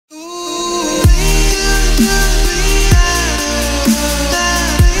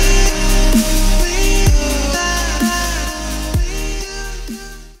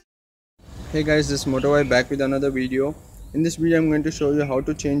Hey guys, this is Motovibe back with another video. In this video I'm going to show you how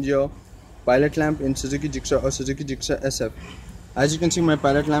to change your pilot lamp in Suzuki Gixxer or Suzuki Gixxer Sf. As you can see, my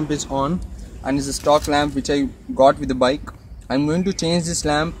pilot lamp is on and it's a stock lamp which I got with the bike. I'm going to change this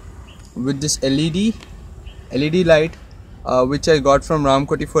lamp with this LED light which I got from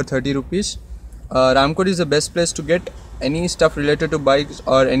Ramkoti for 30 rupees. Ramkoti is the best place to get any stuff related to bikes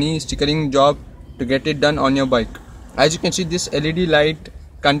or any stickering job to get it done on your bike. As you can see, this LED light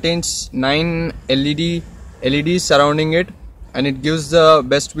contains 9 LEDs surrounding it, and it gives the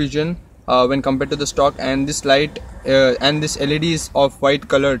best vision when compared to the stock. And this light and this LED is of white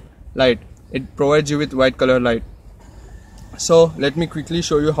colored light. It provides you with white color light. So let me quickly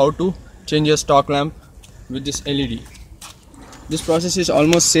show you how to change your stock lamp with this LED. This process is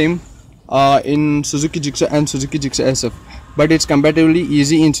almost same in Suzuki Gixxer and Suzuki Gixxer Sf, but it's comparatively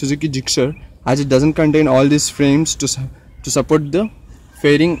easy in Suzuki Gixxer as it doesn't contain all these frames to support the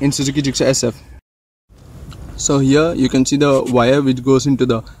fairing in Suzuki Gixxer Sf. So here you can see the wire which goes into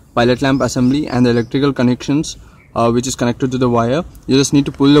the pilot lamp assembly and the electrical connections which is connected to the wire. You just need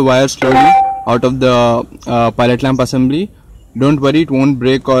to pull the wire slowly out of the pilot lamp assembly. Don't worry, it won't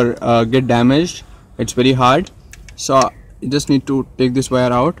break or get damaged. It's very hard. So you just need to take this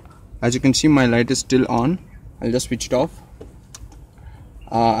wire out. As you can see, my light is still on. I'll just switch it off.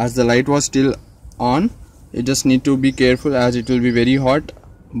 As the light was still on, you just need to be careful as it will be very hot,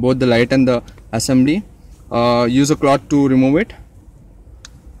 both the light and the assembly. Use a cloth to remove it,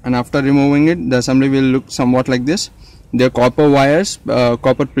 and after removing it, the assembly will look somewhat like this. There are copper wires,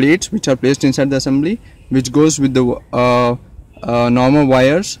 copper plates which are placed inside the assembly, which goes with the normal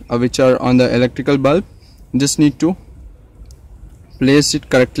wires which are on the electrical bulb. You just need to place it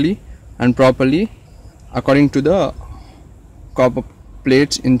correctly and properly according to the copper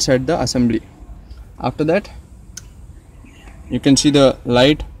plates inside the assembly. After that, you can see the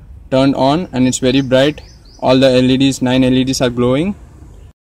light turned on and it's very bright. All the LEDs, 9 LEDs are glowing.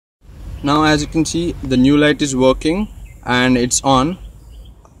 Now as you can see, the new light is working and it's on.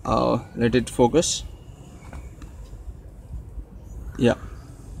 Let it focus. Yeah,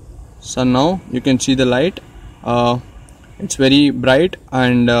 so now you can see the light. It's very bright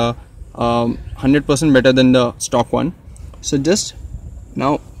and 100% better than the stock one. So just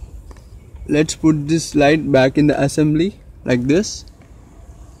now let's put this light back in the assembly like this.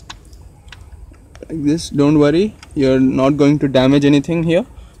 Don't worry, you're not going to damage anything here.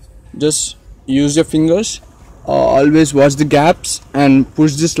 Just use your fingers. Always watch the gaps and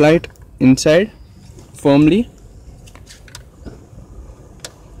push this light inside firmly.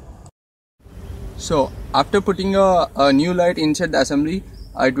 So after putting a new light inside the assembly,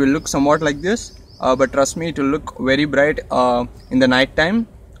 it will look somewhat like this, but trust me, it will look very bright in the night time.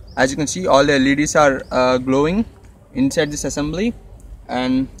 As you can see, all the LEDs are glowing inside this assembly.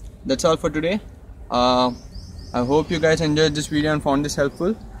 And that's all for today. I hope you guys enjoyed this video and found this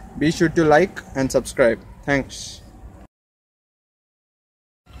helpful. Be sure to like and subscribe. Thanks.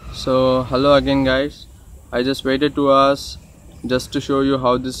 So hello again guys, I just waited 2 hours just to show you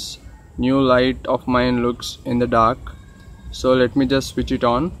how this new light of mine looks in the dark. So let me just switch it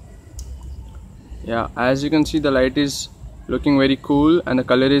on. Yeah, as you can see, the light is looking very cool and the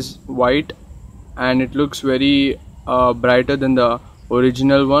color is white and it looks very brighter than the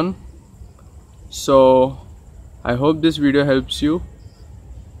original one. So I hope this video helps you.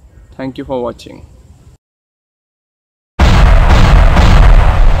 Thank you for watching.